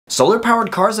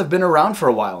Solar-powered cars have been around for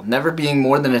a while, never being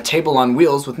more than a table on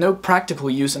wheels with no practical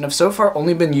use and have so far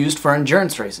only been used for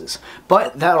endurance races.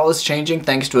 But that all is changing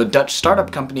thanks to a Dutch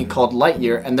startup company called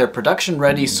Lightyear and their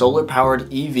production-ready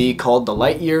solar-powered EV called the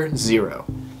Lightyear Zero.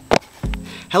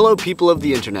 Hello people of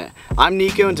the internet, I'm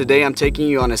Nico and today I'm taking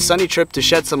you on a sunny trip to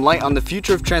shed some light on the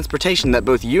future of transportation that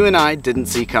both you and I didn't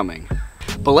see coming.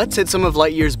 But let's hit some of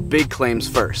Lightyear's big claims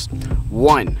first.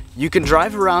 1. You can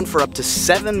drive around for up to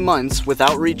 7 months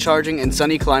without recharging in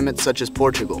sunny climates such as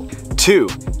Portugal. 2.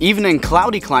 Even in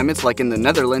cloudy climates like in the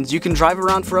Netherlands, you can drive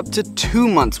around for up to 2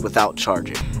 months without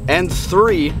charging. And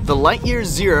 3. The Lightyear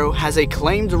Zero has a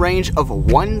claimed range of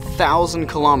 1,000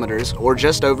 kilometers or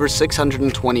just over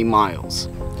 620 miles.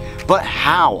 But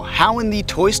how? How in the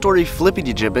Toy Story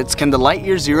flippity gibbets can the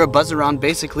Lightyear Zero buzz around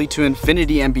basically to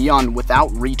infinity and beyond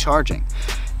without recharging?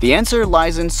 The answer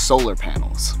lies in solar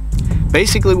panels.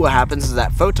 Basically what happens is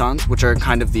that photons, which are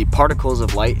kind of the particles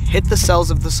of light, hit the cells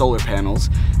of the solar panels.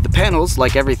 The panels,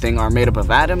 like everything, are made up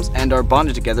of atoms and are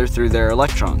bonded together through their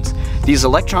electrons. These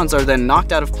electrons are then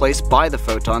knocked out of place by the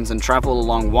photons and travel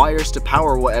along wires to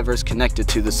power whatever is connected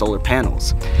to the solar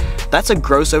panels. That's a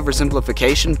gross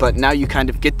oversimplification, but now you kind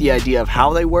of get the idea of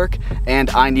how they work, and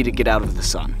I need to get out of the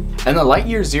sun. And the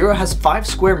Lightyear Zero has 5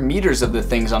 square meters of the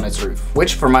things on its roof,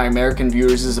 which for my American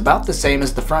viewers is about the same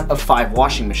as the front of 5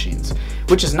 washing machines.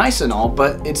 Which is nice and all,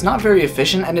 but it's not very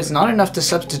efficient and it's not enough to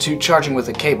substitute charging with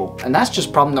a cable, and that's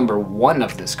just problem number 1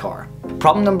 of this car.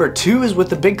 Problem number 2 is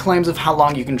with the big claims of how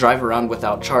long you can drive around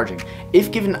without charging.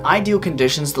 If given ideal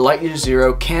conditions, the Lightyear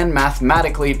Zero can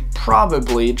mathematically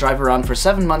probably drive around for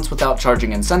 7 months without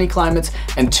charging in sunny climates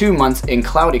and 2 months in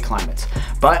cloudy climates.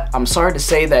 But I'm sorry to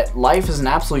say that life is an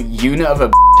absolute unit of a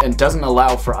and doesn't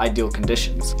allow for ideal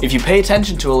conditions. If you pay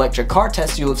attention to electric car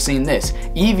tests, you'll have seen this.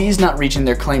 EVs not reaching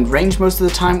their claimed range most of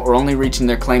the time or only reaching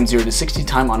their claimed 0 to 60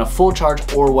 time on a full charge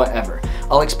or whatever.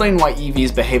 I'll explain why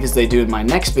EVs behave as they do in my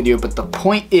next video, but the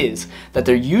point is that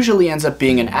there usually ends up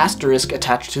being an asterisk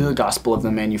attached to the gospel of the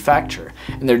manufacturer,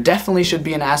 and there definitely should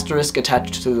be an asterisk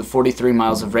attached to the 43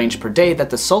 miles of range per day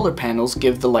that the solar panels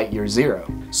give the Lightyear Zero.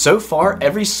 So far,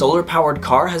 every solar-powered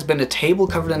car has been a table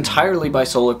covered entirely by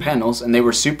solar panels, and they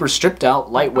were super stripped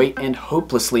out, lightweight, and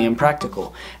hopelessly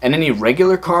impractical. And any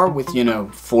regular car with,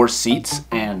 4 seats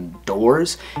and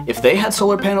doors, if they had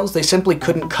solar panels, they simply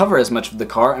couldn't cover as much of the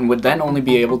car and would then only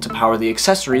be able to power the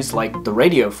accessories like the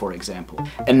radio, for example.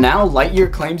 And now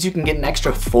Lightyear claims you can get an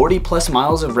extra 40 plus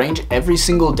miles of range every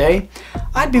single day.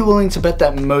 I'd be willing to bet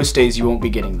that most days you won't be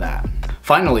getting that.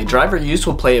 Finally, driver use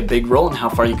will play a big role in how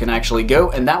far you can actually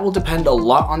go, and that will depend a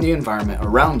lot on the environment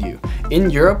around you. In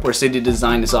Europe, where city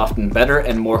design is often better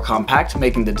and more compact,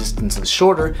 making the distances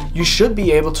shorter, you should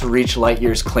be able to reach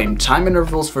Lightyear's claimed time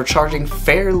intervals for charging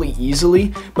fairly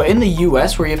easily, but in the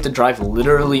US, where you have to drive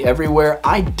literally everywhere,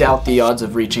 I doubt the odds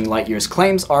of reaching Lightyear's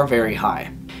claims are very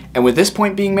high. And with this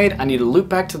point being made, I need to loop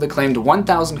back to the claimed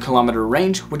 1,000 kilometer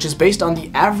range, which is based on the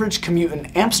average commute in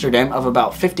Amsterdam of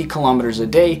about 50 kilometers a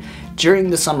day during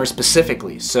the summer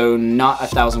specifically, so not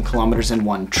 1,000 kilometers in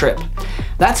one trip.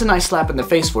 That's a nice slap in the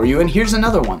face for you, and here's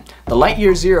another one. The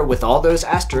Lightyear Zero with all those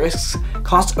asterisks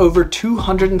costs over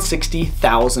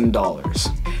 $260,000.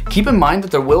 Keep in mind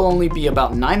that there will only be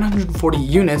about 940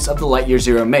 units of the Lightyear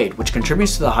Zero made, which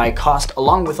contributes to the high cost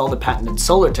along with all the patented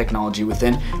solar technology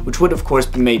within, which would of course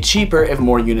be made cheaper if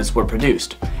more units were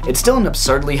produced. It's still an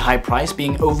absurdly high price,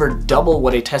 being over double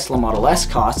what a Tesla Model S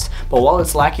costs, but while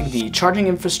it's lacking the charging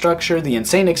infrastructure, the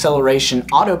insane acceleration,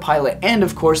 autopilot, and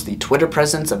of course the Twitter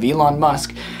presence of Elon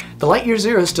Musk, the Lightyear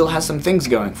Zero still has some things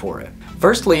going for it.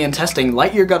 Firstly, in testing,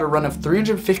 Lightyear got a run of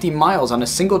 350 miles on a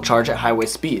single charge at highway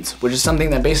speeds, which is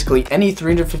something that basically any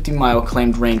 350 mile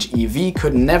claimed range EV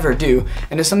could never do,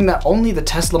 and is something that only the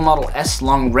Tesla Model S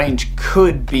long range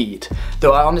could beat,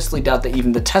 though I honestly doubt that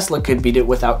even the Tesla could beat it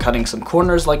without cutting some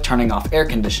corners like turning off air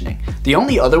conditioning. The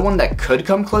only other one that could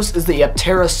come close is the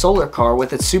Aptera solar car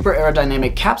with its super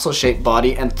aerodynamic capsule-shaped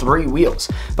body and 3 wheels,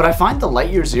 but I find the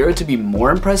Lightyear Zero to be more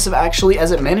impressive actually,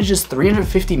 as it manages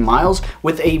 350 miles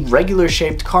with a regular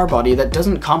shaped car body that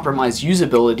doesn't compromise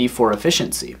usability for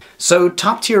efficiency. So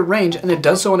top tier range, and it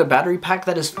does so on a battery pack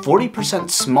that is 40%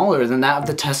 smaller than that of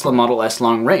the Tesla Model S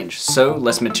long range, so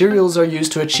less materials are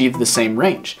used to achieve the same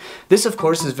range. This of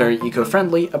course is very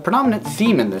eco-friendly, a predominant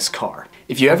theme in this car.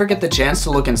 If you ever get the chance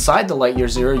to look inside the Lightyear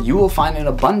Zero, you will find an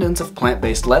abundance of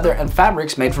plant-based leather and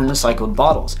fabrics made from recycled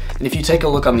bottles. And if you take a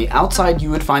look on the outside, you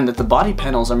would find that the body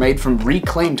panels are made from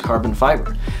reclaimed carbon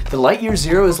fiber. The Lightyear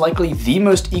Zero is likely the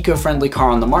most eco-friendly car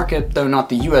on the market, though not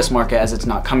the US market as it's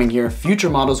not coming here. Future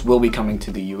models will be coming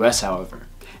to the US, however.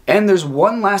 And there's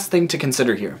one last thing to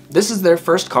consider here. This is their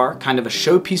first car, kind of a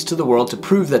showpiece to the world to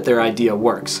prove that their idea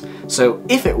works. So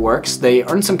if it works, they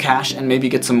earn some cash and maybe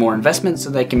get some more investment so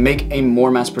they can make a more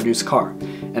mass-produced car.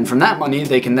 And from that money,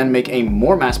 they can then make a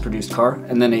more mass-produced car,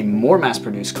 and then a more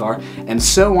mass-produced car, and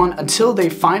so on until they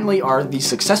finally are the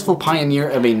successful pioneer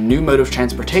of a new mode of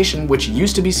transportation which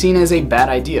used to be seen as a bad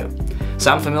idea.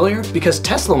 Sound familiar? Because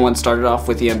Tesla once started off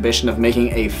with the ambition of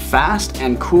making a fast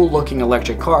and cool looking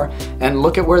electric car, and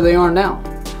look at where they are now.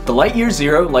 The Lightyear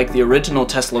Zero, like the original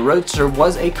Tesla Roadster,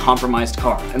 was a compromised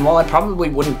car, and while I probably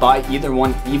wouldn't buy either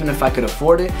one even if I could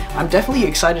afford it, I'm definitely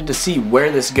excited to see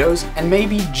where this goes, and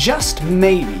maybe, just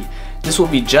maybe, this will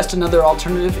be just another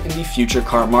alternative in the future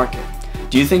car market.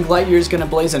 Do you think Lightyear is going to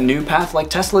blaze a new path like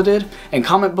Tesla did? And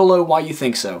comment below why you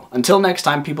think so. Until next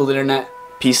time, people of the internet,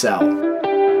 peace out.